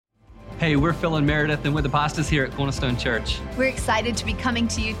Hey, we're Phil and Meredith, and we're the pastors here at Cornerstone Church. We're excited to be coming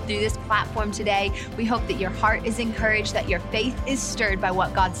to you through this platform today. We hope that your heart is encouraged, that your faith is stirred by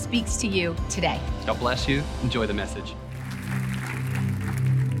what God speaks to you today. God bless you. Enjoy the message.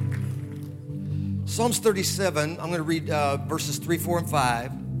 Psalms 37, I'm going to read verses 3, 4, and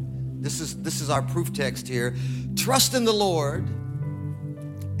 5. This is our proof text here. Trust in the Lord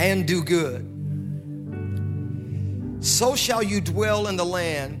and do good. So shall you dwell in the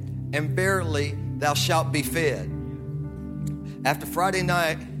land, and verily thou shalt be fed. After Friday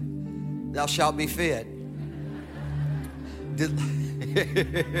night, thou shalt be fed.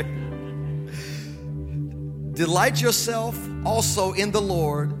 Delight yourself also in the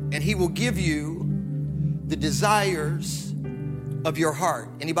Lord, and he will give you the desires of your heart.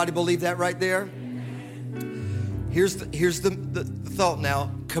 Anybody believe that right there? Here's the thought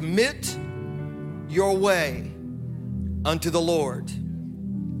now. Commit your way unto the Lord.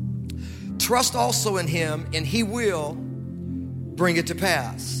 Trust also in him, and he will bring it to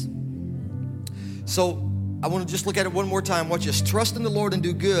pass. So I want to just look at it one more time. Watch this. Trust in the Lord and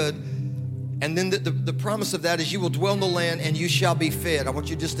do good. And then the promise of that is you will dwell in the land and you shall be fed. I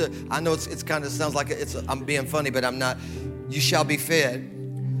want you just to, I know it's kind of sounds like I'm being funny, but I'm not. You shall be fed.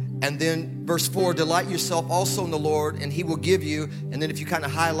 And then verse 4, delight yourself also in the Lord, and he will give you. And then if you kind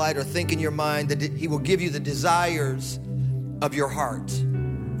of highlight or think in your mind that he will give you the desires of your heart.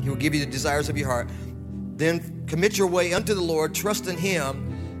 He will give you the desires of your heart. Then commit your way unto the Lord, trust in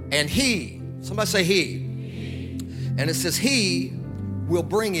him, and he, somebody say he. And it says he will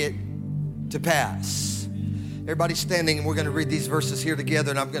bring it to pass. Everybody's standing, and we're going to read these verses here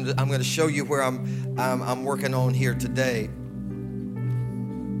together, and I'm going to show you where I'm working on here today.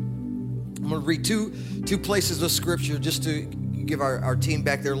 I'm going to read two places of scripture just to give our team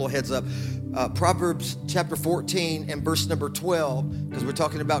back there a little heads up. Proverbs chapter 14 and verse number 12, because we're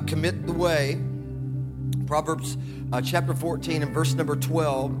talking about commit the way. Proverbs chapter 14 and verse number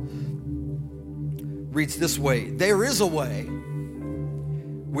 12 reads this way. There is a way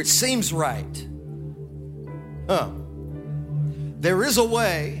which seems right. There is a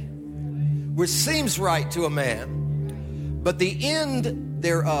way which seems right to a man, but the end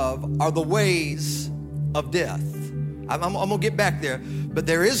thereof are the ways of death. I'm going to get back there, but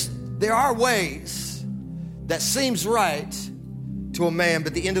there are ways that seems right to a man,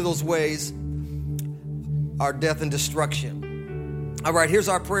 but the end of those ways are death and destruction. All right, here's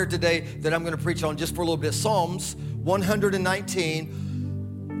our prayer today that I'm going to preach on just for a little bit. Psalms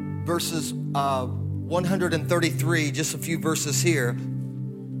 119, verses 133, just a few verses here.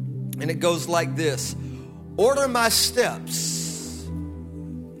 And it goes like this. Order my steps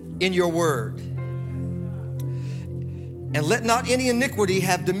in your word, and let not any iniquity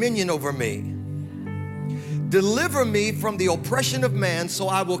have dominion over me. Deliver me from the oppression of man, so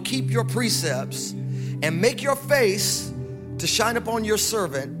I will keep your precepts, and make your face to shine upon your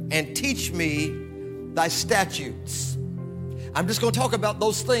servant, and teach me thy statutes. I'm just going to talk about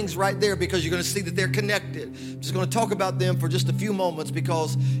those things right there because you're going to see that they're connected. I'm just going to talk about them for just a few moments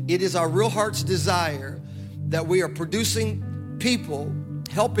because it is our real heart's desire that we are producing people,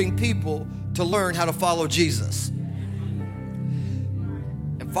 helping people to learn how to follow Jesus.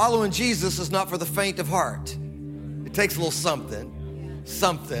 And following Jesus is not for the faint of heart. It takes a little something.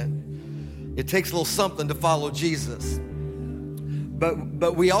 It takes a little something to follow Jesus.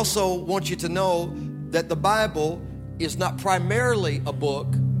 But we also want you to know that the Bible is not primarily a book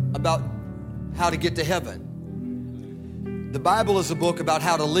about how to get to heaven. The Bible is a book about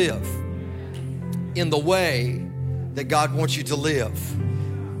how to live in the way that God wants you to live.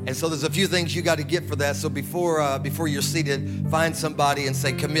 And so there's a few things you got to get for that. So before you're seated, find somebody and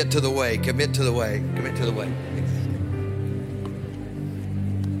say, commit to the way, commit to the way, commit to the way.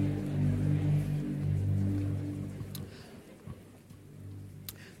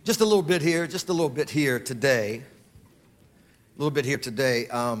 Just a little bit here today.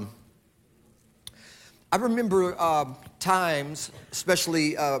 I remember times,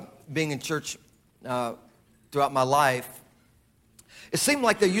 especially being in church throughout my life, it seemed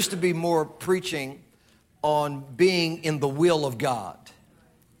like there used to be more preaching on being in the will of God.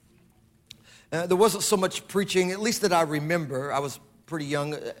 There wasn't so much preaching, at least that I remember. I was pretty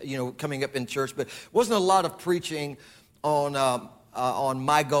young, coming up in church, but wasn't a lot of preaching on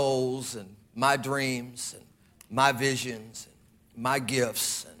my goals and my dreams and my visions and my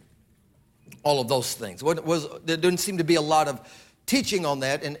gifts and all of those things. There didn't seem to be a lot of teaching on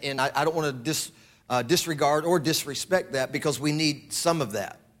that, and I don't want to disregard or disrespect that because we need some of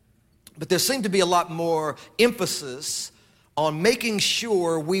that. But there seemed to be a lot more emphasis on making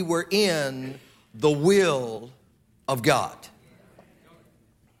sure we were in the will of God.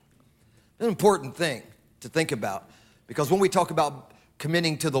 An important thing to think about, because when we talk about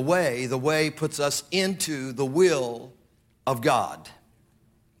committing to the way puts us into the will of God.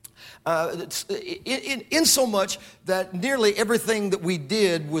 In so much that nearly everything that we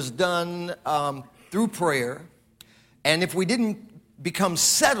did was done through prayer, and if we didn't become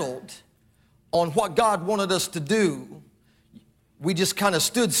settled on what God wanted us to do, we just kind of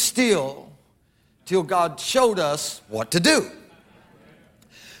stood still till God showed us what to do.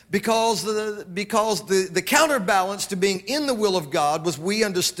 Because the counterbalance to being in the will of God was, we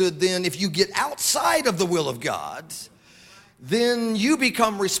understood then, if you get outside of the will of God, then you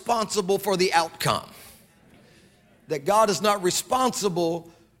become responsible for the outcome. That God is not responsible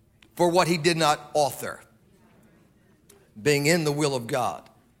for what he did not author. Being in the will of God.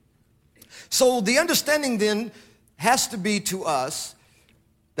 So the understanding then has to be to us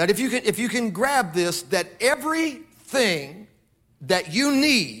that if you can grab this, that everything that you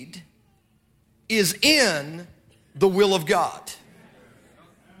need is in the will of God.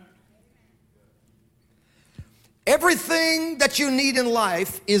 Everything that you need in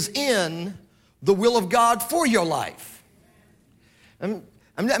life is in the will of God for your life. I'm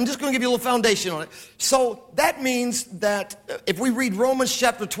just going to give you a little foundation on it. So that means that if we read Romans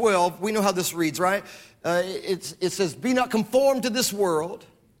chapter 12, we know how this reads, right? It says, be not conformed to this world,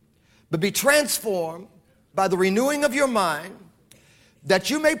 but be transformed by the renewing of your mind,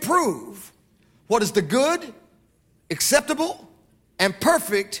 that you may prove what is the good, acceptable, and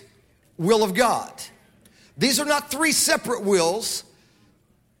perfect will of God. These are not three separate wills.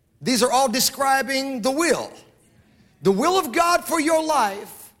 These are all describing the will. The will of God for your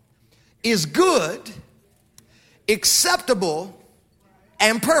life is good, acceptable,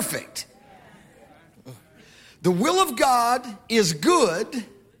 and perfect. The will of God is good,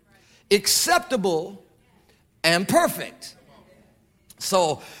 acceptable, and perfect.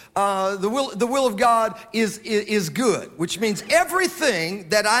 So the will of God is good, which means everything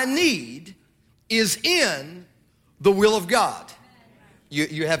that I need is in the will of God.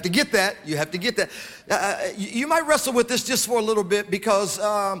 You have to get that. You have to get that. You might wrestle with this just for a little bit because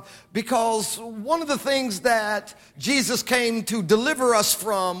one of the things that Jesus came to deliver us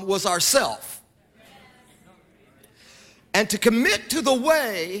from was ourself. And to commit to the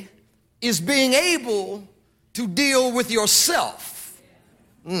way is being able to deal with yourself.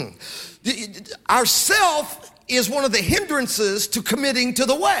 Ourself is one of the hindrances to committing to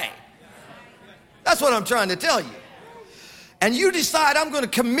the way. That's what I'm trying to tell you. And you decide, I'm going to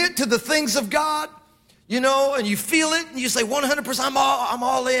commit to the things of God, and you feel it, and you say 100%, I'm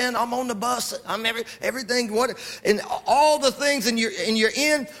all in, I'm on the bus, I'm everything, and all the things, and you're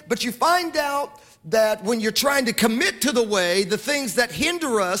in, but you find out that when you're trying to commit to the way, the things that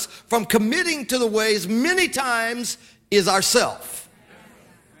hinder us from committing to the ways many times is ourself.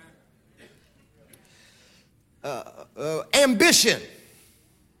 Ambition.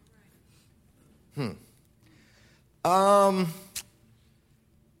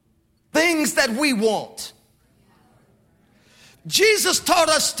 Things that we want. Jesus taught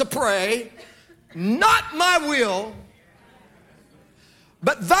us to pray, not my will,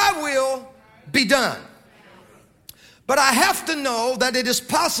 but thy will be done. But I have to know that it is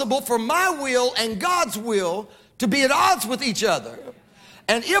possible for my will and God's will to be at odds with each other.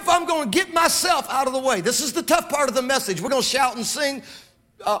 And if I'm going to get myself out of the way, this is the tough part of the message. We're going to shout and sing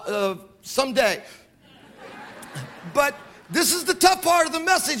someday. But this is the tough part of the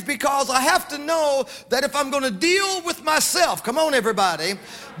message, because I have to know that if I'm going to deal with myself, come on everybody,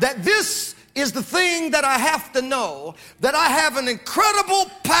 that this is the thing that I have to know, that I have an incredible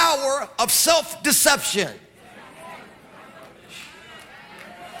power of self-deception.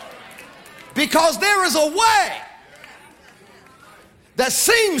 Because there is a way that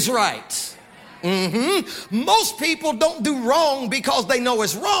seems right. Most people don't do wrong because they know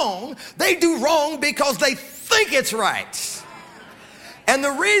it's wrong. They do wrong because they think it's right. And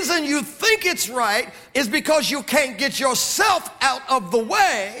the reason you think it's right is because you can't get yourself out of the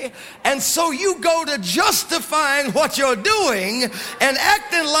way, and so you go to justifying what you're doing and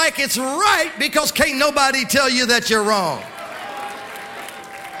acting like it's right because can't nobody tell you that you're wrong.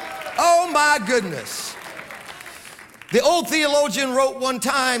 Oh my goodness. The old theologian wrote one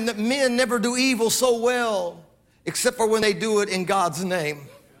time that men never do evil so well except for when they do it in God's name.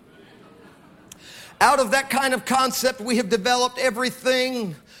 Out of that kind of concept, we have developed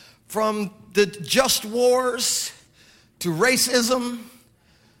everything from the just wars to racism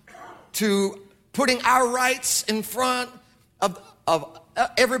to putting our rights in front of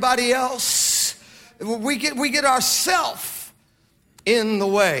everybody else. We get ourselves in the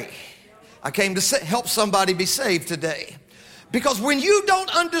way. I came to help somebody be saved today. Because when you don't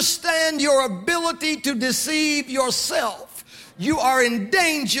understand your ability to deceive yourself, you are in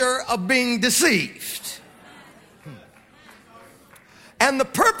danger of being deceived. And the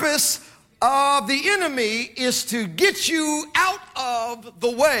purpose of the enemy is to get you out of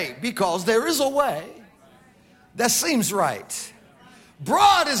the way, because there is a way that seems right.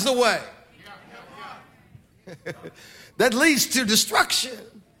 Broad is the way that leads to destruction,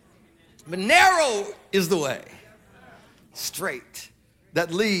 but narrow is the way, straight,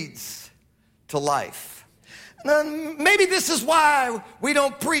 that leads to life. Now, maybe this is why we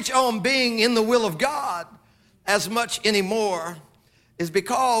don't preach on being in the will of God as much anymore, is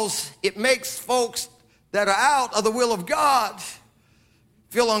because it makes folks that are out of the will of God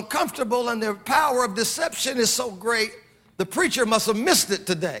feel uncomfortable, and their power of deception is so great, the preacher must have missed it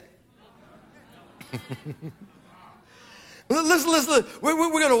today. Listen. We're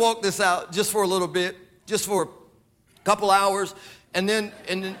going to walk this out just for a little bit, just for a couple hours, and then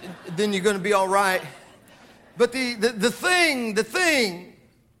you're going to be all right. But the thing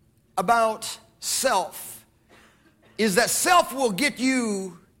about self is that self will get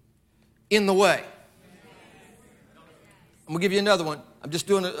you in the way. I'm going to give you another one. I'm just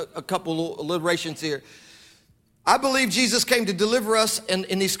doing a couple alliterations here. I believe Jesus came to deliver us, and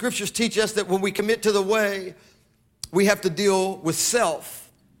these scriptures teach us that when we commit to the way, we have to deal with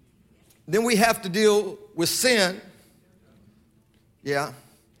self. Then we have to deal with sin. Yeah.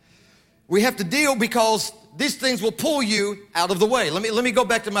 We have to deal because these things will pull you out of the way. Let me go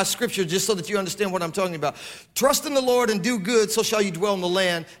back to my scripture just so that you understand what I'm talking about. Trust in the Lord and do good, so shall you dwell in the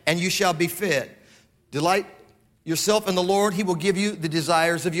land, and you shall be fed. Delight yourself in the Lord, he will give you the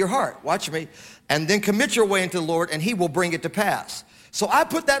desires of your heart. Watch me. And then commit your way into the Lord, and he will bring it to pass. So I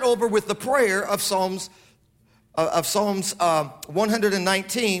put that over with the prayer of Psalms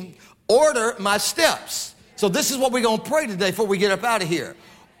 119. Order my steps. So this is what we're going to pray today before we get up out of here.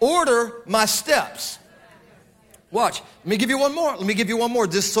 Order my steps. Watch. Let me give you one more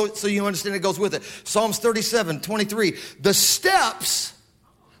just so you understand it goes with it. Psalms 37:23. The steps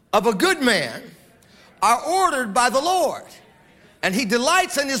of a good man are ordered by the Lord, and he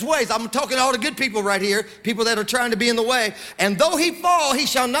delights in his ways. I'm talking to all the good people right here, people that are trying to be in the way. And though he fall, he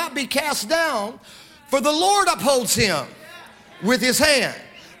shall not be cast down, for the Lord upholds him with his hand.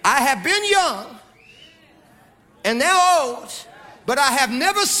 I have been young and now old, but I have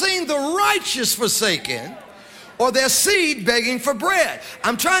never seen the righteous forsaken, or their seed begging for bread.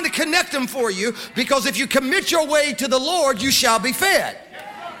 I'm trying to connect them for you, because if you commit your way to the Lord, you shall be fed.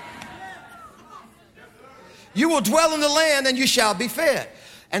 You will dwell in the land, and you shall be fed.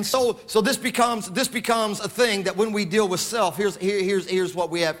 And so this becomes a thing that when we deal with self, here's what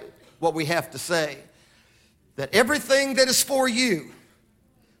we have to say. That everything that is for you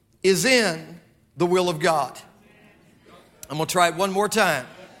is in the will of God. I'm going to try it one more time.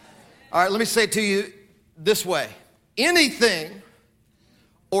 All right, let me say it to you this way. Anything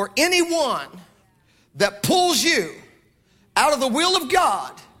or anyone that pulls you out of the will of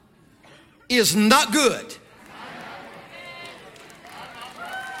God is not good.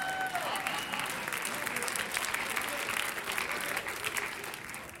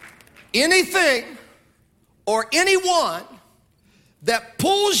 Anything or anyone that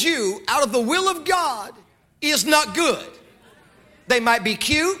pulls you out of the will of God is not good. They might be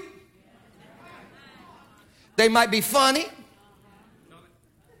cute. They might be funny.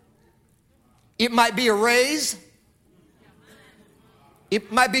 It might be a raise.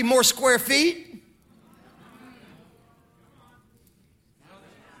 It might be more square feet.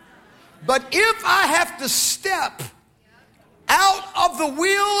 But if I have to step out of the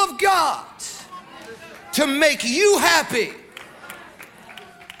will of God to make you happy,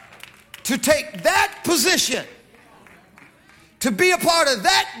 to take that position, to be a part of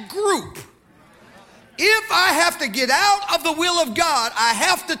that group, if I have to get out of the will of God, I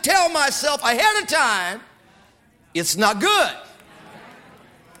have to tell myself ahead of time, it's not good.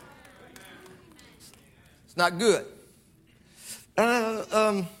 It's not good.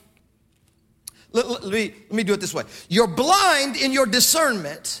 Let me do it this way. You're blind in your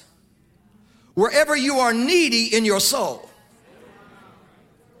discernment wherever you are needy in your soul.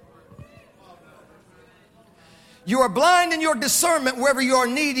 You are blind in your discernment wherever you are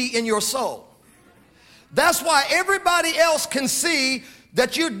needy in your soul. That's why everybody else can see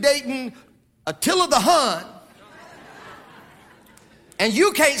that you're dating Attila the Hun, and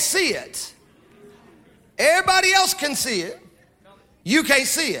you can't see it. Everybody else can see it. You can't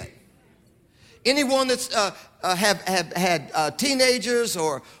see it. Anyone that's have had teenagers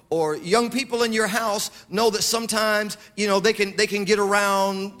or young people in your house know that sometimes, you know, they can get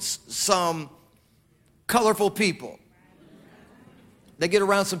around some colorful people. They get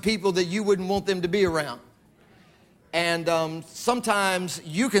around some people that you wouldn't want them to be around. And sometimes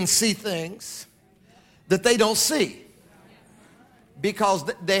you can see things that they don't see because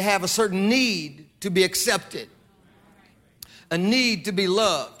they have a certain need to be accepted, a need to be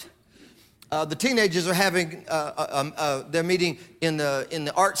loved. The teenagers are having their meeting in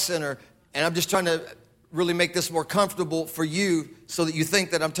the art center, and I'm just trying to really make this more comfortable for you so that you think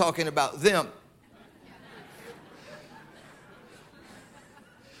that I'm talking about them.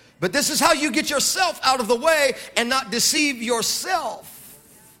 But this is how you get yourself out of the way and not deceive yourself.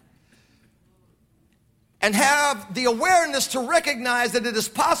 And have the awareness to recognize that it is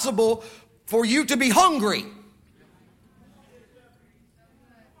possible for you to be hungry.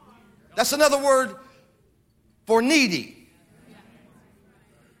 That's another word for needy.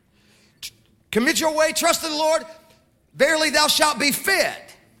 Commit your way, trust in the Lord. Verily thou shalt be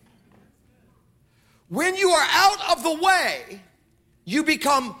fed. When you are out of the way, you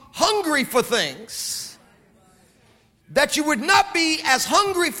become hungry for things that you would not be as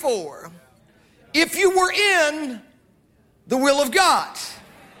hungry for if you were in the will of God.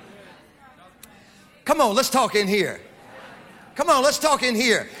 Come on, let's talk in here. Come on, let's talk in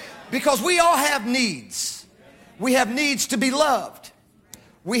here. Because we all have needs. We have needs to be loved.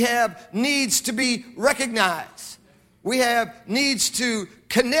 We have needs to be recognized. We have needs to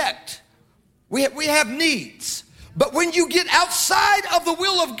connect. We have needs. But when you get outside of the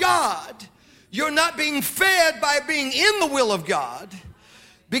will of God, you're not being fed by being in the will of God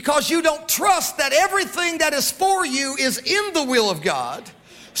because you don't trust that everything that is for you is in the will of God.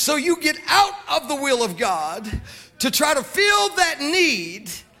 So you get out of the will of God to try to fill that need,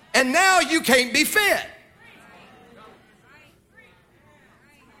 and now you can't be fed.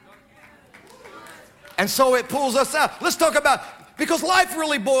 And so it pulls us out. Let's talk about, because life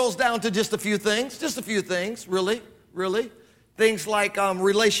really boils down to just a few things, really. Things like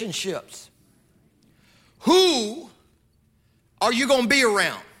relationships. Who are you going to be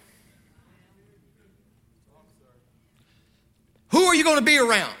around? Who are you going to be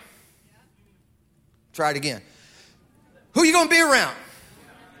around? Try it again. Who are you going to be around?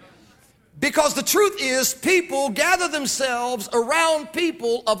 Because the truth is, people gather themselves around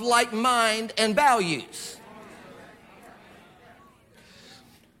people of like mind and values.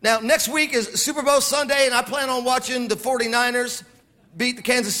 Now, next week is Super Bowl Sunday, and I plan on watching the 49ers beat the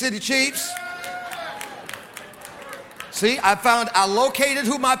Kansas City Chiefs. See, I located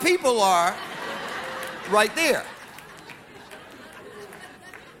who my people are right there.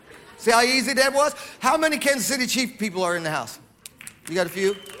 See how easy that was? How many Kansas City Chiefs people are in the house? You got a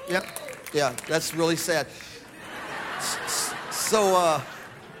few? Yep. Yeah, that's really sad. So I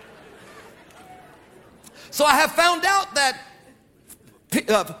have found out that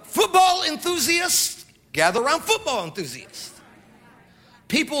football enthusiasts gather around football enthusiasts.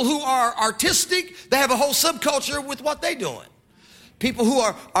 People who are artistic, they have a whole subculture with what they're doing. People who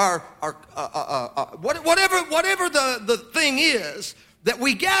are whatever the thing is, that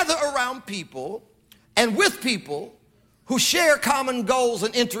we gather around people and with people who share common goals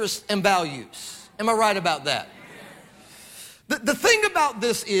and interests and values. Am I right about that? The thing about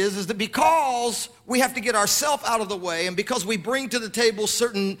this is that because we have to get ourselves out of the way, and because we bring to the table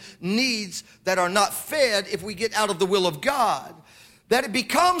certain needs that are not fed if we get out of the will of God, that it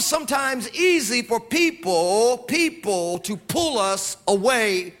becomes sometimes easy for people to pull us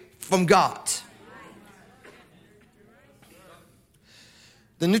away from God.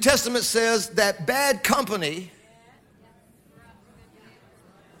 The New Testament says that bad company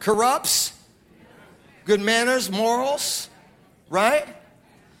corrupts good manners, morals, right?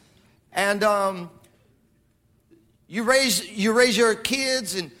 And you raise your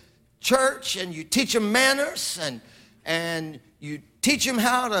kids in church, and you teach them manners, and you teach them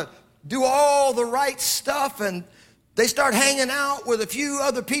how to do all the right stuff, and they start hanging out with a few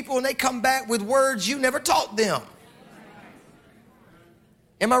other people, and they come back with words you never taught them.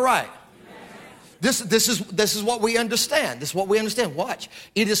 Am I right? This is what we understand. This is what we understand. Watch.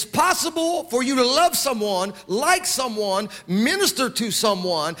 It is possible for you to love someone, like someone, minister to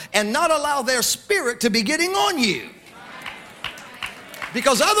someone, and not allow their spirit to be getting on you.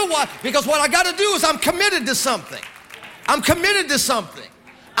 Because what I got to do is I'm committed to something. I'm committed to something.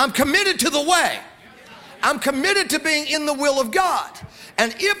 I'm committed to the way. I'm committed to being in the will of God.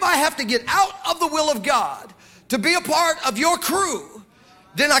 And if I have to get out of the will of God to be a part of your crew,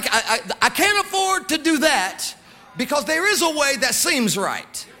 then I can't afford to do that, because there is a way that seems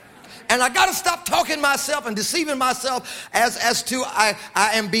right. And I got to stop talking myself and deceiving myself as to I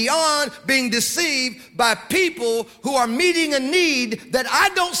am beyond being deceived by people who are meeting a need that I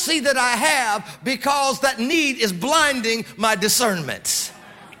don't see that I have, because that need is blinding my discernment.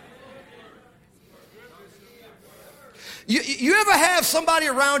 You ever have somebody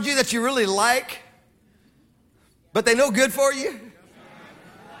around you that you really like, but they no good for you?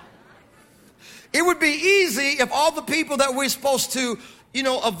 It would be easy if all the people that we're supposed to,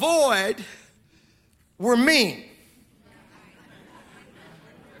 avoid were mean.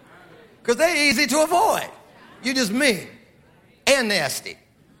 Because they're easy to avoid. You're just mean and nasty.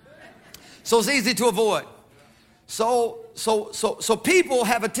 So it's easy to avoid. So people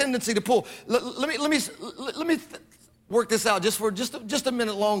have a tendency to pull. Let me work this out just for just a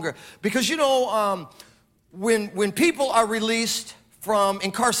minute longer. Because when people are released from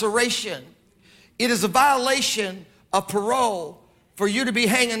incarceration, it is a violation of parole for you to be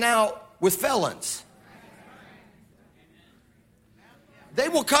hanging out with felons. They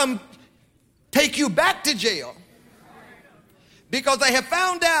will come take you back to jail because they have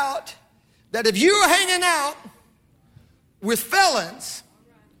found out that if you're hanging out with felons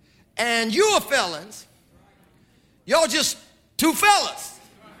and you're felons, y'all just two fellas.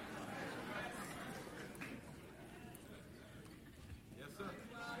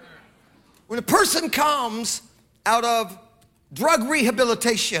 When a person comes out of drug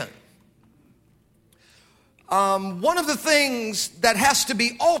rehabilitation, one of the things that has to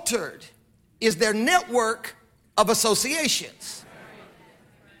be altered is their network of associations.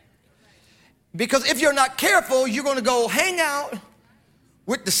 Because if you're not careful, you're going to go hang out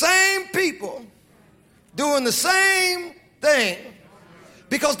with the same people doing the same thing,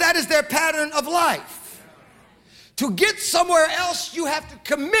 because that is their pattern of life. To get somewhere else, you have to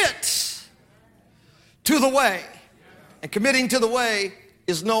commit to the way. And committing to the way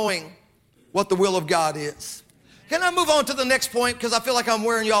is knowing what the will of God is. Can I move on to the next point? Because I feel like I'm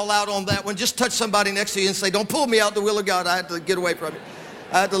wearing y'all out on that one. Just touch somebody next to you and say, don't pull me out the will of God. I had to get away from you.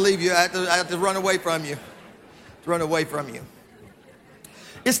 I had to leave you. I had to run away from you. Run away from you.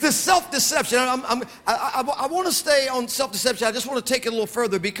 It's this self-deception. I want to stay on self-deception. I just want to take it a little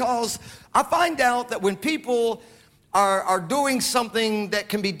further, because I find out that when people are doing something that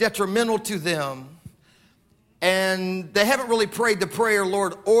can be detrimental to them, and they haven't really prayed the prayer,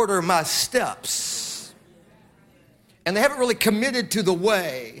 Lord, order my steps, and they haven't really committed to the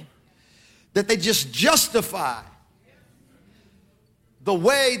way, that they just justify the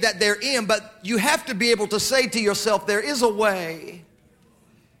way that they're in. But you have to be able to say to yourself, there is a way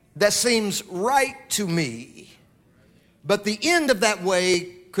that seems right to me, but the end of that way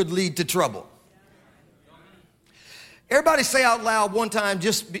could lead to trouble. Everybody say out loud one time,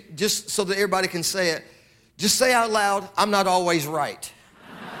 just so that everybody can say it. Just say out loud, I'm not always right.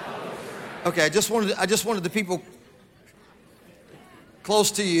 Okay, I just wanted the people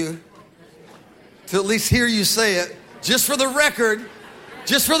close to you to at least hear you say it, just for the record.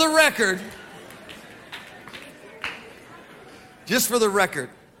 Just for the record. Just for the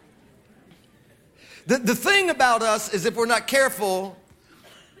record. The thing about us is, if we're not careful,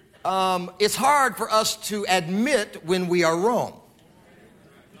 it's hard for us to admit when we are wrong.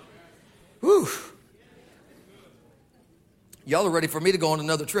 Whew. Y'all are ready for me to go on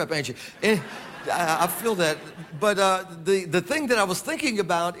another trip, ain't you? I feel that. But the thing that I was thinking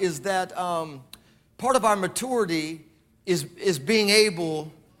about is that part of our maturity is being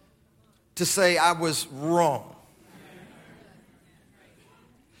able to say, I was wrong.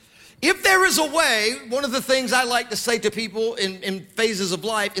 If there is a way, one of the things I like to say to people in phases of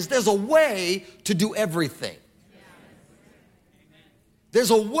life is, there's a way to do everything. There's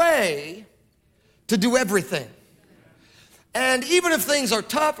a way to do everything. And even if things are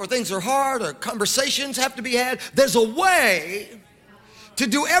tough or things are hard or conversations have to be had, there's a way to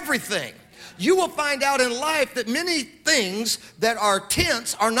do everything. You will find out in life that many things that are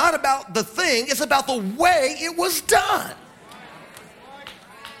tense are not about the thing, it's about the way it was done.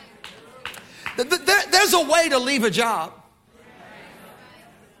 There's a way to leave a job.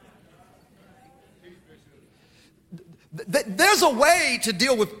 There's a way to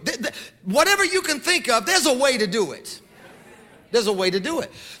deal with whatever you can think of. There's a way to do it. There's a way to do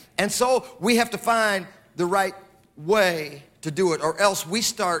it. And so we have to find the right way to do it, or else we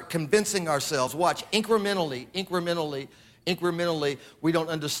start convincing ourselves. Watch, incrementally, we don't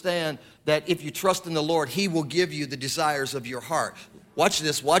understand that if you trust in the Lord, He will give you the desires of your heart. Watch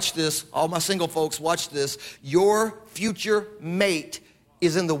this. All my single folks, watch this. Your future mate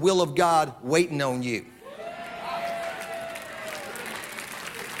is in the will of God waiting on you.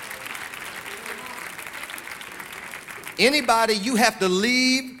 Anybody you have to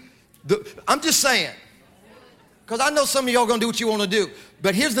leave I'm just saying, because I know some of y'all going to do what you want to do.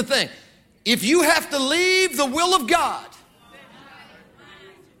 But here's the thing. If you have to leave the will of God,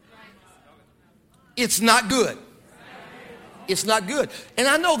 it's not good. It's not good. And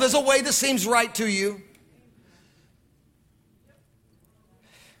I know there's a way that seems right to you.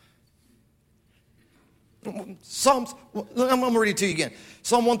 Psalms, I'm going to read it to you again.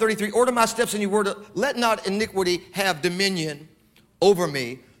 Psalm 133, order my steps in your word. Let not iniquity have dominion over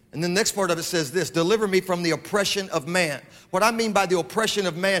me. And the next part of it says this, deliver me from the oppression of man. What I mean by the oppression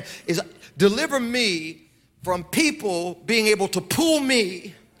of man is deliver me from people being able to pull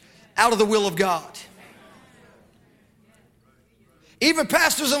me out of the will of God. Even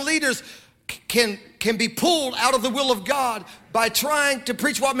pastors and leaders can be pulled out of the will of God by trying to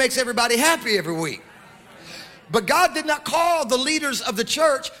preach what makes everybody happy every week. But God did not call the leaders of the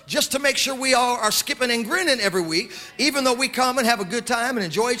church just to make sure we all are skipping and grinning every week, even though we come and have a good time and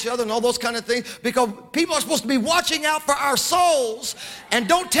enjoy each other and all those kind of things, because people are supposed to be watching out for our souls. And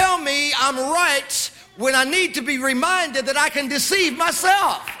don't tell me I'm right when I need to be reminded that I can deceive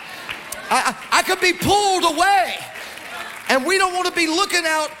myself. I could be pulled away. And we don't want to be looking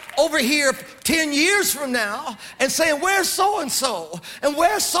out over here 10 years from now and saying, where's so-and-so? And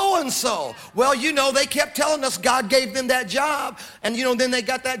where's so-and-so? Well, you know, they kept telling us God gave them that job. And, you know, then they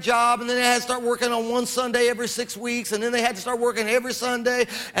got that job and then they had to start working on one Sunday every 6 weeks. And then they had to start working every Sunday.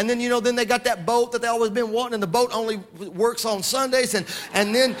 And then, you know, then they got that boat that they always been wanting. And the boat only works on Sundays. And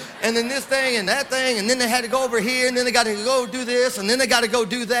then this thing and that thing. And then they had to go over here. And then they got to go do this. And then they got to go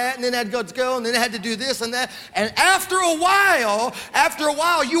do that. And then they had to go. And then they had to do this and that. And after a while,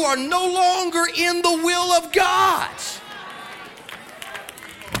 you are no longer in the will of God.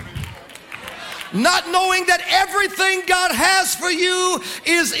 Not knowing that everything God has for you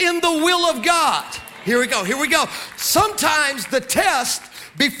is in the will of God. Here we go. Sometimes the test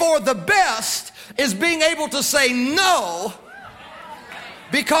before the best is being able to say no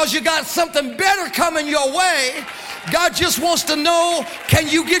because you got something better coming your way. God just wants to know, can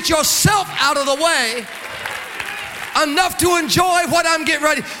you get yourself out of the way enough to enjoy what I'm getting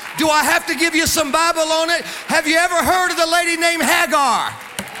ready? Do I have to give you some Bible on it? Have you ever heard of the lady named Hagar?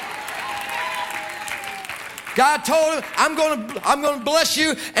 God told her, I'm going to bless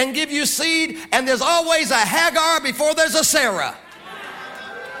you and give you seed, and there's always a Hagar before there's a Sarah.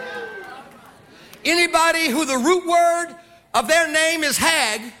 Anybody who the root word of their name is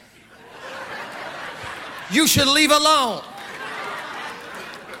Hag, you should leave alone.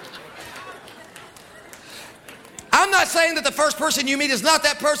 I'm not saying that the first person you meet is not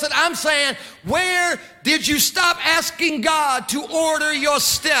that person. I'm saying, where did you stop asking God to order your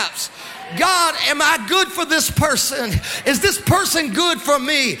steps? God, am I good for this person? Is this person good for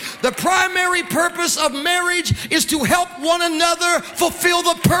me? The primary purpose of marriage is to help one another fulfill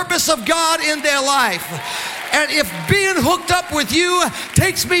the purpose of God in their life. And if being hooked up with you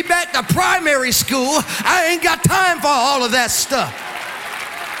takes me back to primary school, I ain't got time for all of that stuff.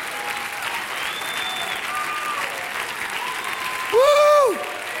 Woo!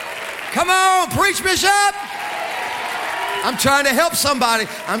 Come on, preach, Bishop. I'm trying to help somebody.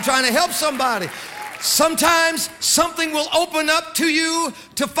 Sometimes something will open up to you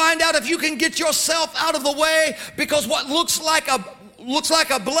to find out if you can get yourself out of the way, because what looks like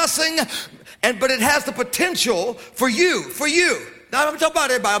a blessing, but it has the potential for you. Now, I'm talking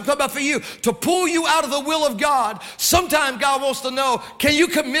about everybody. I'm talking about for you, to pull you out of the will of God. Sometimes God wants to know, can you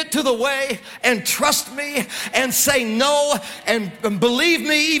commit to the way and trust me and say no and believe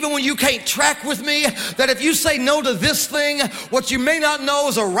me even when you can't track with me? That if you say no to this thing, what you may not know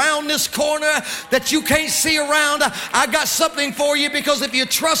is around this corner that you can't see around. I got something for you, because if you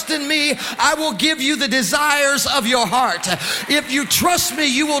trust in me, I will give you the desires of your heart. If you trust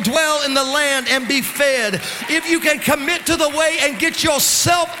me, you will dwell in the land and be fed. If you can commit to the way and get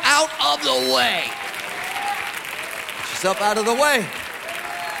yourself out of the way. Get yourself out of the way.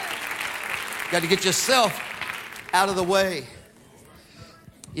 You got to get yourself out of the way.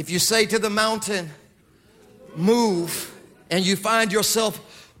 If you say to the mountain, move, and you find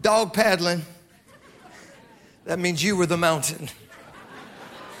yourself dog paddling, that means you were the mountain.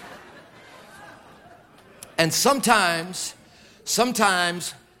 And sometimes,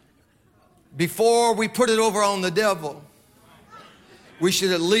 before we put it over on the devil, we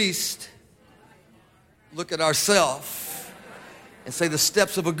should at least look at ourselves and say the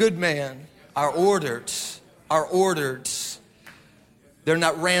steps of a good man are ordered. They're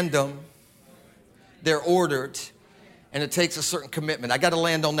not random. They're ordered. And it takes a certain commitment. I got to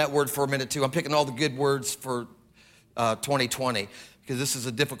land on that word for a minute too. I'm picking all the good words for 2020 because this is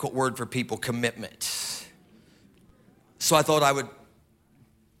a difficult word for people, commitment. So I thought I would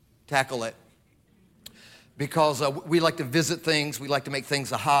tackle it because we like to visit things. We like to make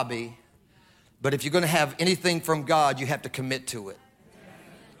things a hobby. But if you're going to have anything from God, you have to commit to it.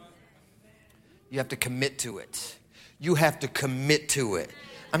 You have to commit to it. You have to commit to it.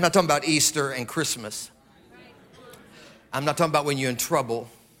 I'm not talking about Easter and Christmas. I'm not talking about when you're in trouble.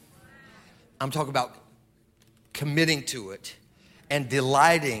 I'm talking about committing to it and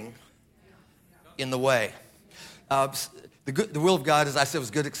delighting in the way. The will of God, as I said,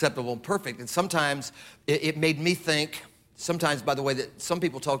 was good, acceptable, and perfect. And sometimes it made me think, sometimes by the way that some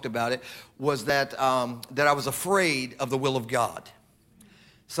people talked about it, was that I was afraid of the will of God.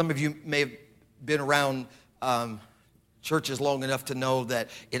 Some of you may have been around churches long enough to know that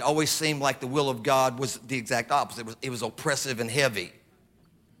it always seemed like the will of God was the exact opposite. It was oppressive and heavy.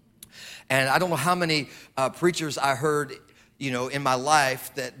 And I don't know how many preachers I heard, in my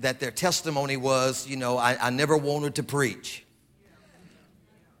life that their testimony was, I never wanted to preach.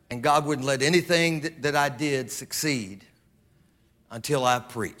 And God wouldn't let anything that I did succeed until I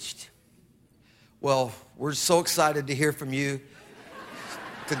preached. Well, we're so excited to hear from you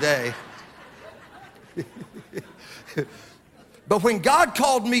today. But when God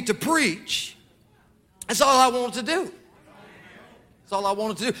called me to preach, that's all I wanted to do. That's all I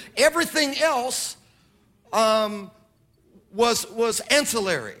wanted to do. Everything else was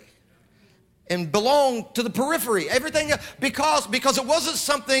ancillary and belonged to the periphery. Everything because it wasn't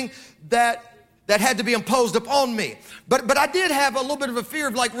something that had to be imposed upon me. But I did have a little bit of a fear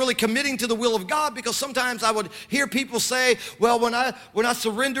of like really committing to the will of God, because sometimes I would hear people say, well, when I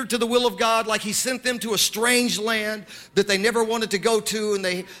surrendered to the will of God, like he sent them to a strange land that they never wanted to go to,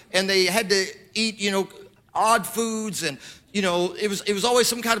 and they had to eat, odd foods, and it was always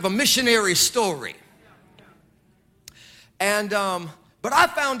some kind of a missionary story. And but I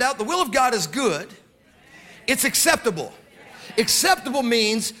found out the will of God is good. It's acceptable. Acceptable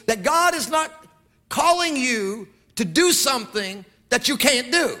means that God is not calling you to do something that you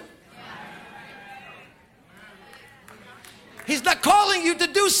can't do. He's not calling you to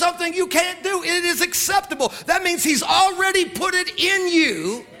do something you can't do. It is acceptable. That means he's already put it in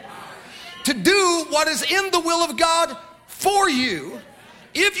you to do what is in the will of God for you.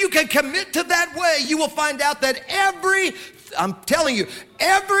 If you can commit to that way, you will find out that I'm telling you,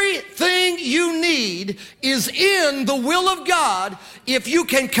 everything you need is in the will of God if you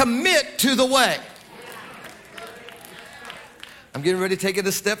can commit to the way. I'm getting ready to take it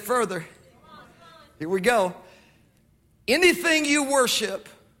a step further. Here we go. Anything you worship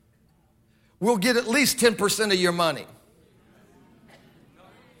will get at least 10% of your money.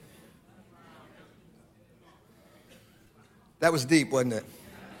 That was deep, wasn't it?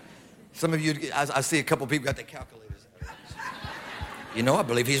 Some of you, I see a couple people got their calculators. I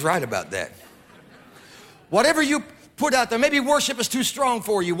believe he's right about that. Whatever you put out there, maybe worship is too strong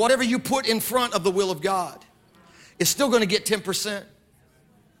for you. Whatever you put in front of the will of God, it's still going to get 10%.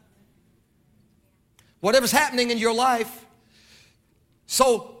 Whatever's happening in your life.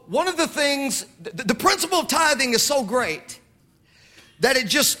 So one of the things, the principle of tithing is so great that it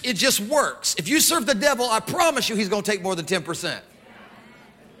just works. If you serve the devil, I promise you he's going to take more than 10%.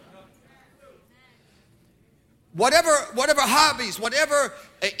 Whatever hobbies, whatever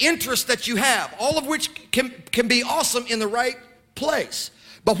interests that you have, all of which can be awesome in the right place.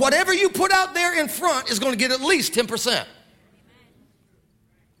 But whatever you put out there in front is going to get at least 10%.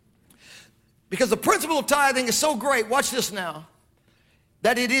 Because the principle of tithing is so great, watch this now,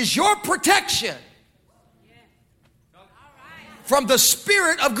 that it is your protection from the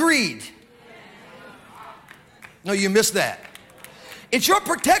spirit of greed. No, you missed that. It's your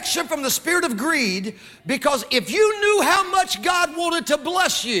protection from the spirit of greed, because if you knew how much God wanted to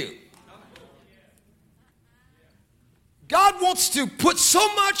bless you, God wants to put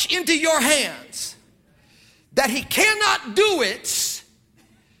so much into your hands that he cannot do it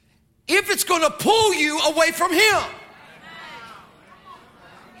if it's going to pull you away from him.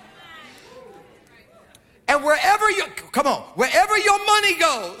 And wherever your money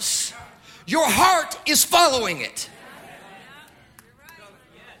goes, your heart is following it.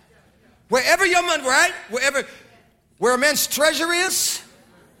 Wherever your money, right? Where a man's treasure is,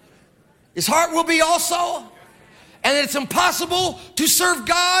 his heart will be also. And it's impossible to serve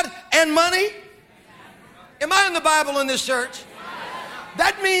God and money. Am I in the Bible in this church?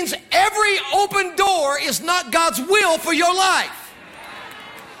 That means every open door is not God's will for your life.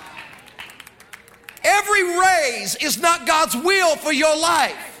 Every raise is not God's will for your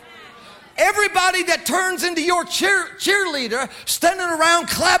life. Everybody that turns into your cheerleader, standing around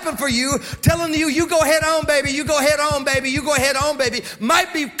clapping for you, telling you, you go head on, baby, you go head on, baby, you go head on, baby,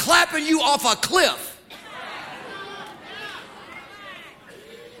 might be clapping you off a cliff.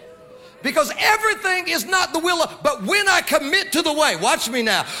 Because everything is not the will of, but when I commit to the way, watch me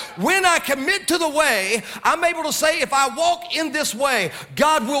now. When I commit to the way, I'm able to say, if I walk in this way,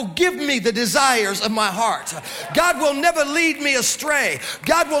 God will give me the desires of my heart. God will never lead me astray.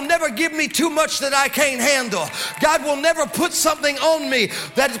 God will never give me too much that I can't handle. God will never put something on me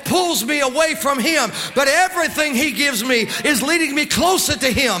that pulls me away from Him. But everything He gives me is leading me closer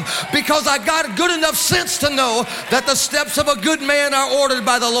to Him, because I got good enough sense to know that the steps of a good man are ordered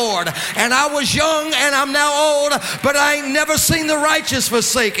by the Lord. And I was young and I'm now old, but I ain't never seen the righteous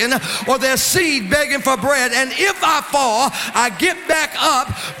forsaken or their seed begging for bread. And if I fall, I get back up,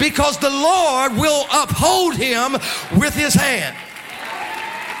 because the Lord will uphold him with His hand.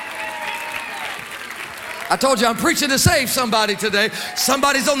 I told you I'm preaching to save somebody today.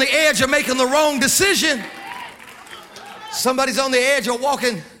 Somebody's on the edge of making the wrong decision. Somebody's on the edge of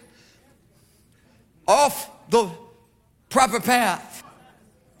walking off the proper path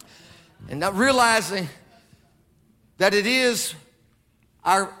and not realizing that it is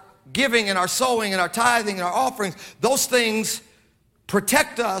our giving and our sowing and our tithing and our offerings. Those things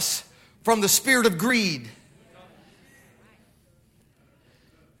protect us from the spirit of greed.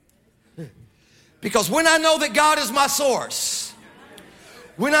 Because when I know that God is my source,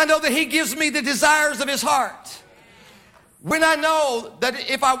 when I know that He gives me the desires of His heart, when I know that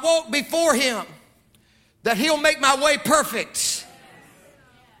if I walk before Him, that He'll make my way perfect,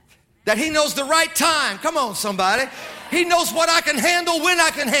 that He knows the right time. Come on, somebody. He knows what I can handle when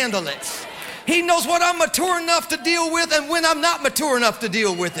I can handle it. He knows what I'm mature enough to deal with and when I'm not mature enough to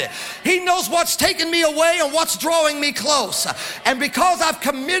deal with it. He knows what's taking me away and what's drawing me close. And because I've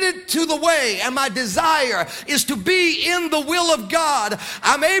committed to the way and my desire is to be in the will of God,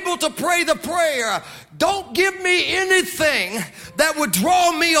 I'm able to pray the prayer, don't give me anything that would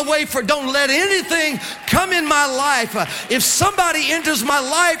draw me away from, don't let anything come in my life. If somebody enters my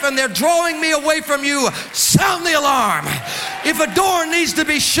life and they're drawing me away from you, sound the alarm. If a door needs to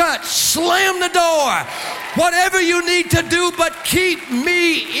be shut, slam the door. Whatever you need to do, but keep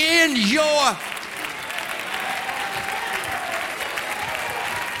me in your...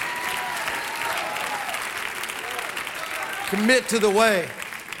 Commit to the way.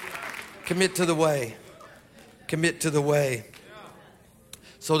 Commit to the way. Commit to the way.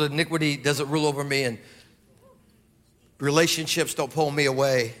 So that iniquity doesn't rule over me and relationships don't pull me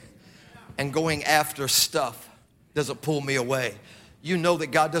away, and going after stuff doesn't pull me away. You know that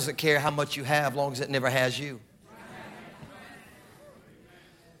God doesn't care how much you have, as long as it never has you.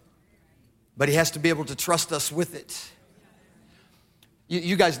 But He has to be able to trust us with it.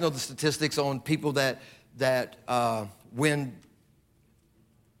 You guys know the statistics on people that win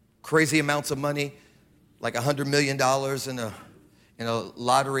crazy amounts of money, like $100 million in a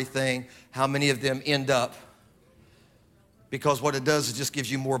lottery thing. How many of them end up? Because what it does is just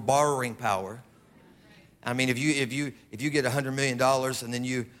gives you more borrowing power. I mean, if you get $100 million and then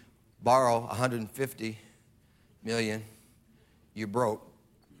you borrow $150 million, you're broke.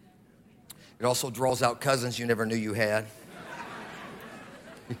 It also draws out cousins you never knew you had.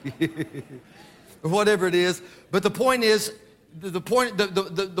 Whatever it is. But the point is,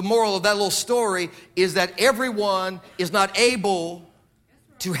 the moral of that little story is that everyone is not able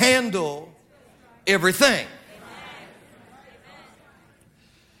to handle everything.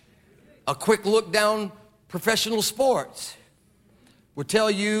 A quick look down professional sports would tell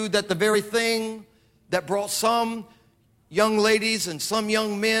you that the very thing that brought some young ladies and some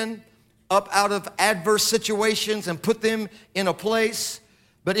young men up out of adverse situations and put them in a place,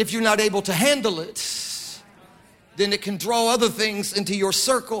 but if you're not able to handle it, then it can draw other things into your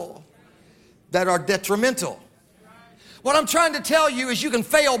circle that are detrimental. What I'm trying to tell you is you can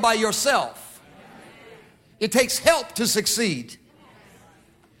fail by yourself. It takes help to succeed.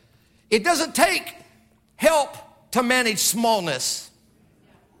 It doesn't take help to manage smallness.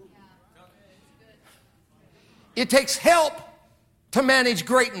 It takes help to manage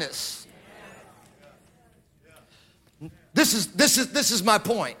greatness. This is my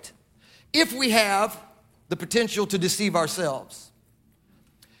point. If we have the potential to deceive ourselves,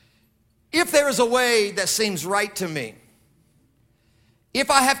 if there is a way that seems right to me, if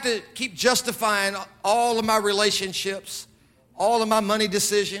I have to keep justifying all of my relationships, all of my money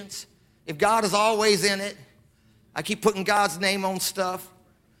decisions, if God is always in it, I keep putting God's name on stuff.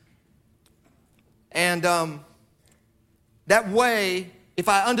 And that way, if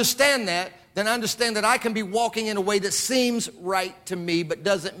I understand that, then I understand that I can be walking in a way that seems right to me but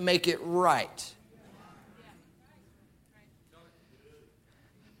doesn't make it right.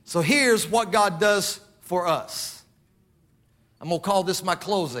 So here's what God does for us. I'm going to call this my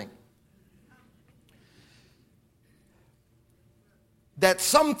closing. that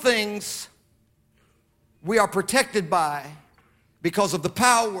some things we are protected by because of the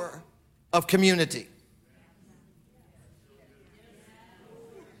power of community.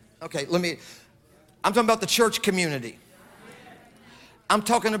 Okay, I'm talking about the church community. I'm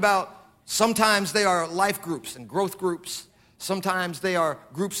talking about sometimes they are life groups and growth groups. Sometimes they are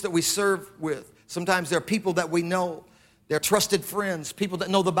groups that we serve with. Sometimes they're people that we know. They're trusted friends, people that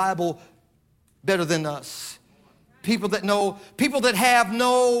know the Bible better than us. People that have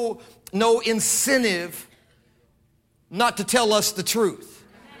no incentive not to tell us the truth.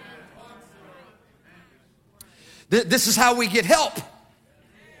 This is how we get help.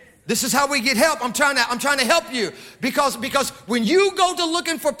 This is how we get help. I'm trying to help you because when you go to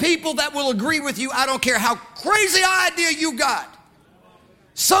looking for people that will agree with you, I don't care how crazy idea you got,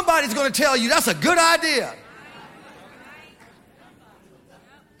 somebody's going to tell you that's a good idea.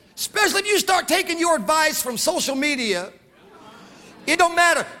 Especially if you start taking your advice from social media. It don't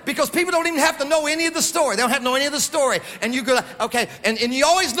matter because people don't even have to know any of the story. They don't have to know any of the story. And you go, okay, and you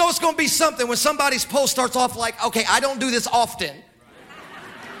always know it's going to be something when somebody's post starts off like, okay, I don't do this often,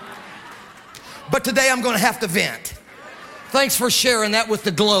 but today I'm going to have to vent. Thanks for sharing that with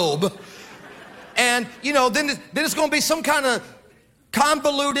the globe. And, then it's going to be some kind of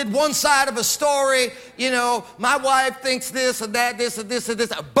convoluted one side of a story. My wife thinks this and that, this and this and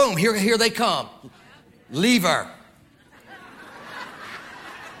this. Boom, here they come. Leave her.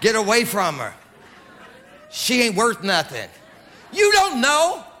 Get away from her. She ain't worth nothing. You don't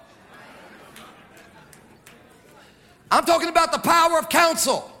know. I'm talking about the power of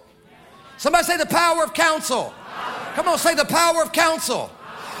counsel. Somebody say the power of counsel. Come on, say the power of counsel.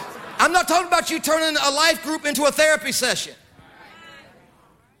 I'm not talking about you turning a life group into a therapy session.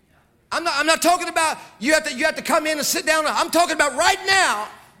 I'm not talking about you have to come in and sit down. I'm talking about right now,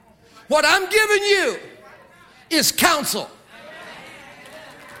 what I'm giving you is counsel.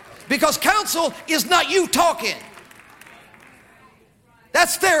 Because counsel is not you talking.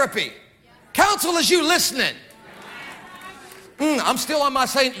 That's therapy. Counsel is you listening. I'm still on my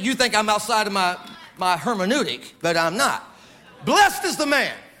saying, you think I'm outside of my hermeneutic, but I'm not. Blessed is the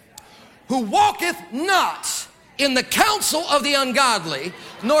man who walketh not in the counsel of the ungodly,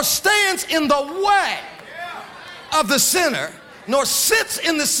 nor stands in the way of the sinner, nor sits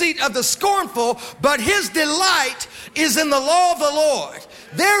in the seat of the scornful, but his delight is in the law of the Lord.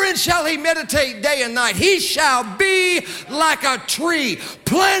 Therein shall he meditate day and night. He shall be like a tree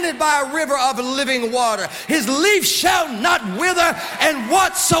planted by a river of living water. His leaf shall not wither, and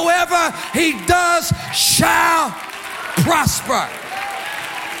whatsoever he does shall prosper.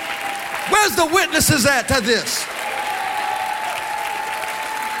 Where's the witnesses at to this?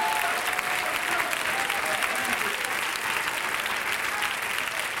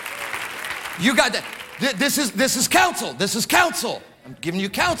 You got that. This is counsel. This is counsel. I'm giving you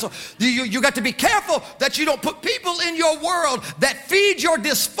counsel. You got to be careful that you don't put people in your world that feed your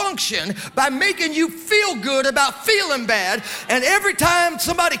dysfunction by making you feel good about feeling bad. And every time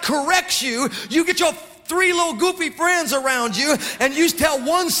somebody corrects you, you get your 3 little goofy friends around you and you tell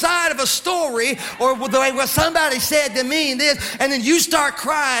one side of a story or the way what somebody said to me and this, and then you start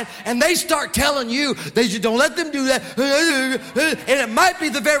crying and they start telling you that you don't let them do that. And it might be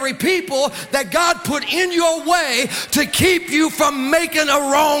the very people that God put in your way to keep you from making a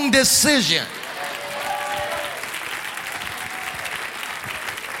wrong decision.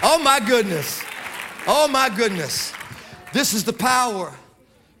 Oh my goodness. Oh my goodness. This is the power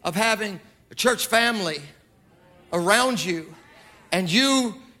of having a church family around you and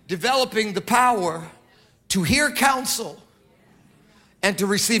you developing the power to hear counsel and to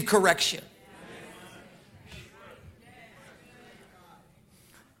receive correction.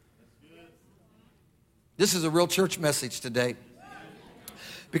 This is a real church message today,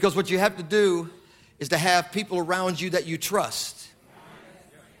 because what you have to do is to have people around you that you trust.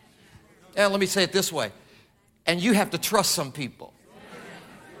 And let me say it this way, and you have to trust some people.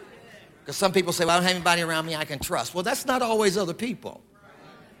 Because some people say, well, I don't have anybody around me I can trust. Well, that's not always other people.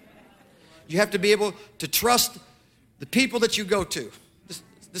 You have to be able to trust the people that you go to. This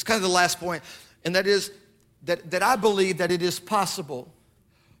is kind of the last point, and that is that I believe that it is possible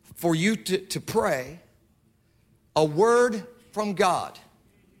for you to pray a word from God,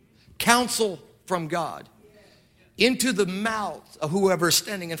 counsel from God, into the mouth of whoever is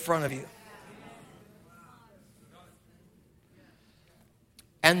standing in front of you.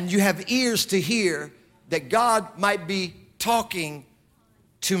 And you have ears to hear that God might be talking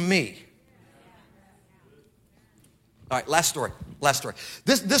to me. All right, last story.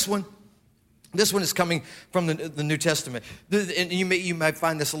 This one is coming from the New Testament. And you might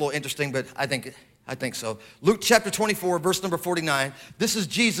find this a little interesting, but I think I think so. Luke chapter 24, verse number 49. This is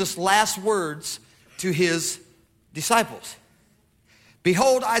Jesus' last words to his disciples.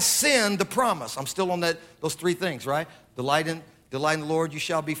 Behold, I send the promise. I'm still on those three things, right? Delight in the Lord, you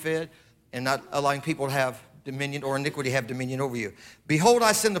shall be fed, and not allowing people to have dominion or iniquity have dominion over you. Behold,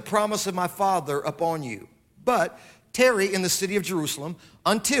 I send the promise of my Father upon you. But tarry in the city of Jerusalem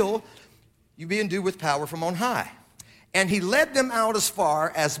until you be endued with power from on high. And he led them out as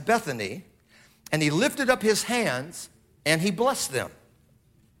far as Bethany, and he lifted up his hands, and he blessed them.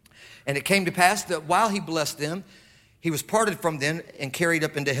 And it came to pass that while he blessed them, he was parted from them and carried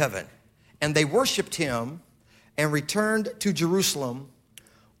up into heaven. And they worshiped him and returned to Jerusalem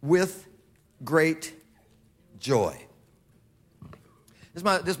with great joy. This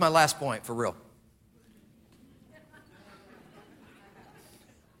is my last point, for real.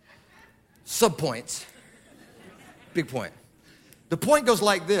 Subpoints. Big point. The point goes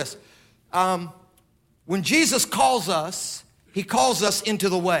like this. When Jesus calls us, he calls us into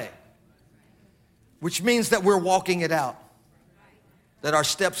the way, which means that we're walking it out, that our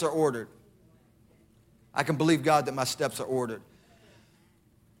steps are ordered. I can believe God that my steps are ordered.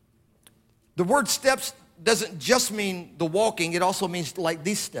 The word steps doesn't just mean the walking, it also means like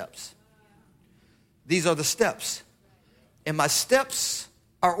these steps. These are the steps. And my steps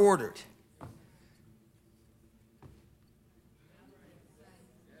are ordered.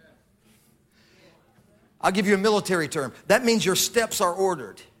 I'll give you a military term. That means your steps are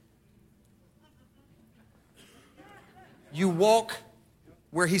ordered. You walk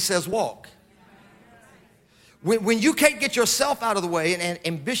where he says walk. When you can't get yourself out of the way and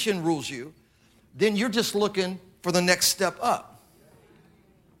ambition rules you, then you're just looking for the next step up.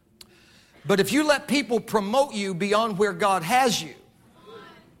 But if you let people promote you beyond where God has you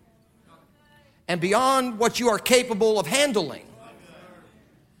and beyond what you are capable of handling,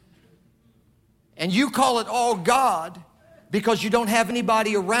 and you call it all God because you don't have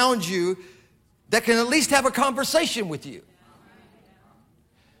anybody around you that can at least have a conversation with you.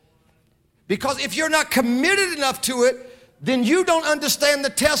 Because if you're not committed enough to it, then you don't understand the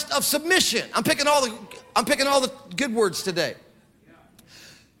test of submission. I'm picking all the good words today.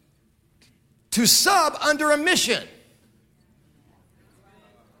 To sub under a mission.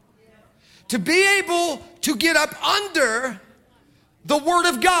 To be able to get up under the Word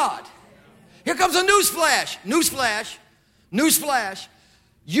of God. Here comes a newsflash. Newsflash. Newsflash.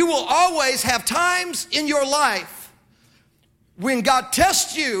 You will always have times in your life when God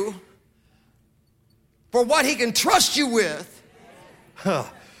tests you for what he can trust you with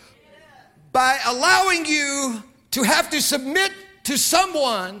by allowing you to have to submit to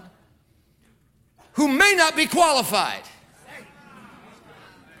someone who may not be qualified.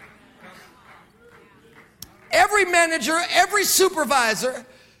 Every manager, every supervisor,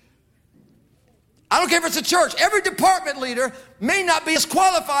 I don't care if it's a church, every department leader may not be as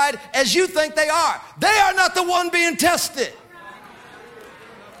qualified as you think they are. They are not the one being tested.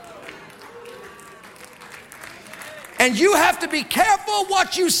 And you have to be careful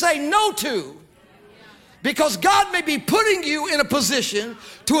what you say no to, because God may be putting you in a position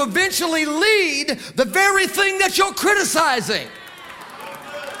to eventually lead the very thing that you're criticizing.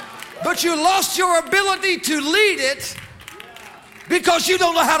 But you lost your ability to lead it because you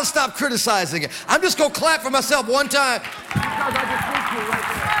don't know how to stop criticizing it. I'm just going to clap for myself one time.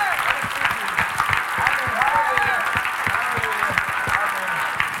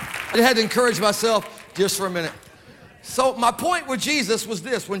 I had to encourage myself just for a minute. So my point with Jesus was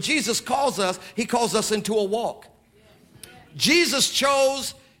this. When Jesus calls us, he calls us into a walk. Jesus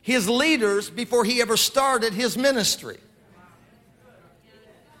chose his leaders before he ever started his ministry.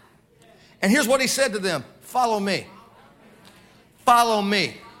 And here's what he said to them. Follow me. Follow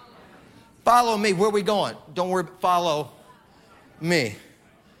me. Follow me. Where are we going? Don't worry. Follow me.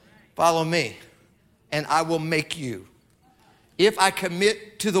 Follow me. And I will make you. If I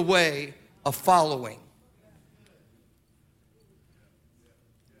commit to the way of following,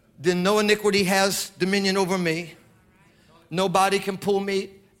 then no iniquity has dominion over me. Nobody can pull me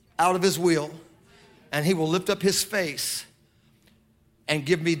out of his will. And he will lift up his face and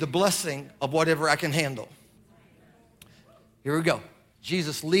give me the blessing of whatever I can handle. Here we go.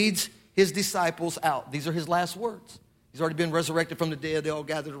 Jesus leads his disciples out. These are his last words. He's already been resurrected from the dead. They all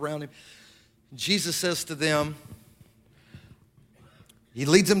gathered around him. Jesus says to them, he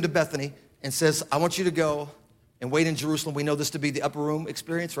leads them to Bethany and says, I want you to go and wait in Jerusalem. We know this to be the upper room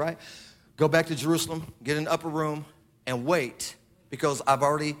experience, right? Go back to Jerusalem, get in the upper room, and wait, because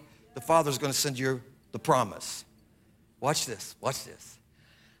the Father's going to send you the promise. Watch this, watch this.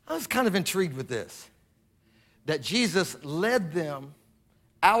 I was kind of intrigued with this, that Jesus led them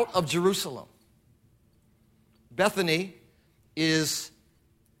out of Jerusalem. Bethany is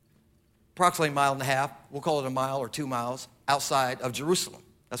approximately a mile and a half. We'll call it a mile or 2 miles outside of Jerusalem.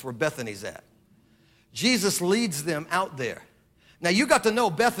 That's where Bethany's at. Jesus leads them out there. Now, you got to know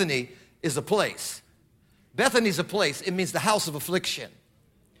Bethany is a place. Bethany's a place. It means the house of affliction.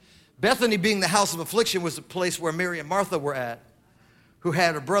 Bethany, being the house of affliction, was the place where Mary and Martha were at, who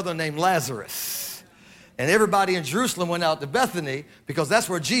had a brother named Lazarus. And everybody in Jerusalem went out to Bethany because that's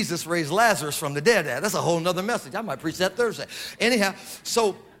where Jesus raised Lazarus from the dead at. That's a whole nother message. I might preach that Thursday. Anyhow,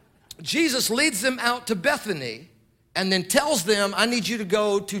 so Jesus leads them out to Bethany and then tells them, I need you to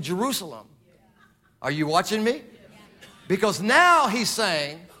go to Jerusalem. Are you watching me? Because now he's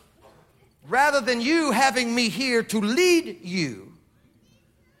saying, rather than you having me here to lead you,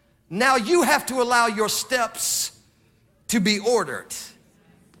 now you have to allow your steps to be ordered.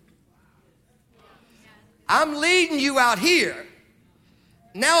 I'm leading you out here.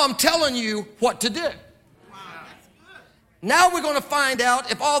 Now I'm telling you what to do. Now we're going to find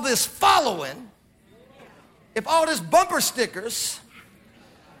out if all this following, if all this bumper stickers,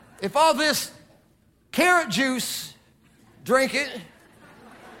 if all this carrot juice drinking,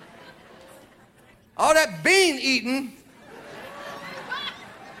 all that bean eating,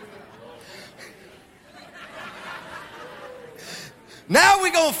 now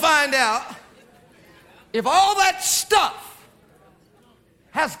we're going to find out if all that stuff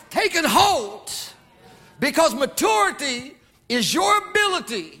has taken hold, because maturity is your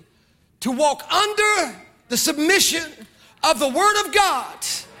ability to walk under the submission of the Word of God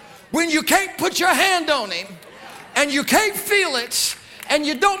when you can't put your hand on Him and you can't feel it and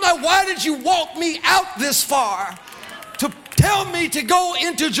you don't know, why did you walk me out this far to tell me to go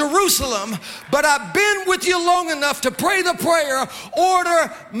into Jerusalem? But I've been with you long enough to pray the prayer,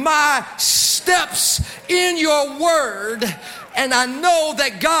 order my steps in your word, and I know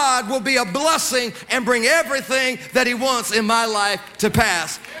that God will be a blessing and bring everything that He wants in my life to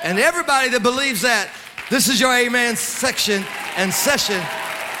pass. And everybody that believes that, this is your amen section and session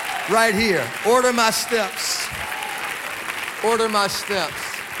right here. Order my steps. Order my steps.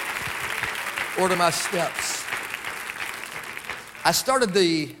 Order my steps. I started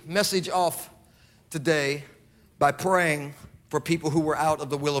the message off today by praying for people who were out of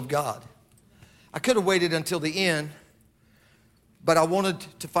the will of God. I could have waited until the end, but I wanted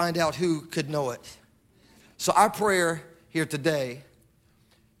to find out who could know it. So our prayer here today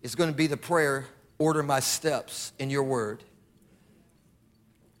is going to be the prayer, order my steps in your word.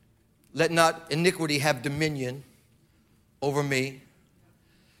 Let not iniquity have dominion over me.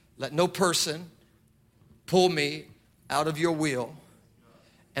 Let no person pull me out of your will,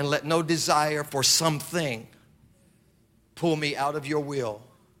 and let no desire for something pull me out of your will,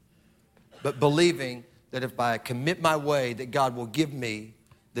 but believing that if I commit my way, that God will give me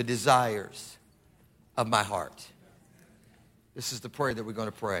the desires of my heart. This is the prayer that we're going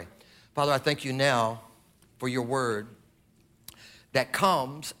to pray. Father, I thank you now for your word that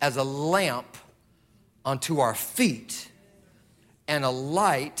comes as a lamp unto our feet and a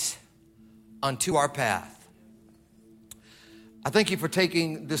light unto our path. I thank you for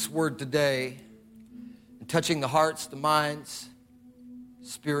taking this word today and touching the hearts, the minds,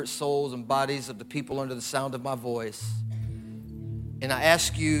 spirits, souls, and bodies of the people under the sound of my voice. And I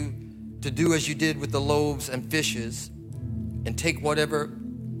ask you to do as you did with the loaves and fishes and take whatever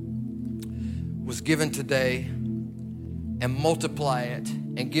was given today and multiply it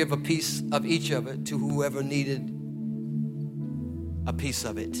and give a piece of each of it to whoever needed a piece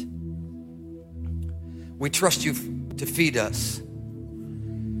of it. We trust you to feed us.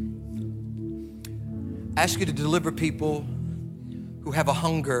 Ask you to deliver people who have a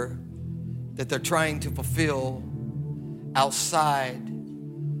hunger that they're trying to fulfill outside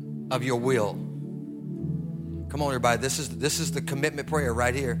of your will. Come on, everybody. This is the commitment prayer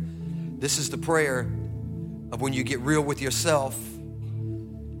right here. This is the prayer of when you get real with yourself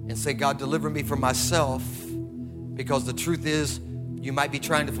and say, God, deliver me from myself, because the truth is you might be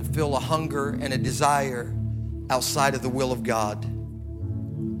trying to fulfill a hunger and a desire outside of the will of God.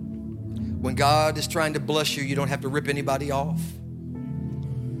 When God is trying to bless you, you don't have to rip anybody off.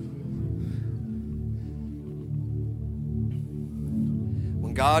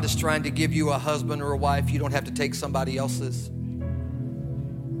 When God is trying to give you a husband or a wife, you don't have to take somebody else's.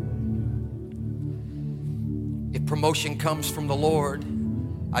 If promotion comes from the Lord,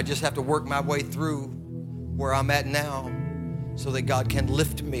 I just have to work my way through where I'm at now so that God can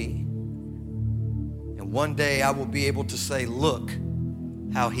lift me. And one day I will be able to say, look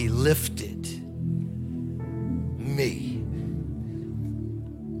how He lifted me.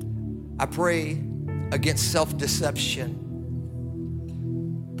 I pray against self-deception.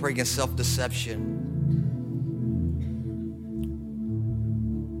 Pray against self-deception.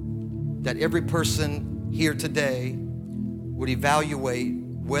 that every person here today would evaluate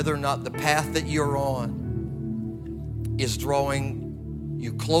whether or not the path that you're on is drawing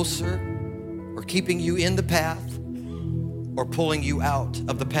you closer or keeping you in the path or pulling you out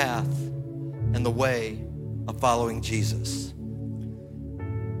of the path and the way of following Jesus.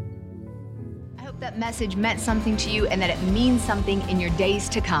 I hope that message meant something to you and that it means something in your days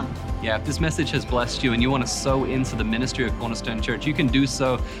to come. Yeah, if this message has blessed you and you want to sow into the ministry of Cornerstone Church, you can do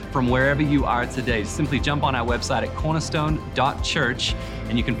so from wherever you are today. Simply jump on our website at cornerstone.church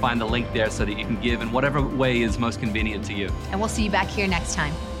and you can find the link there so that you can give in whatever way is most convenient to you. And we'll see you back here next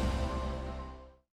time.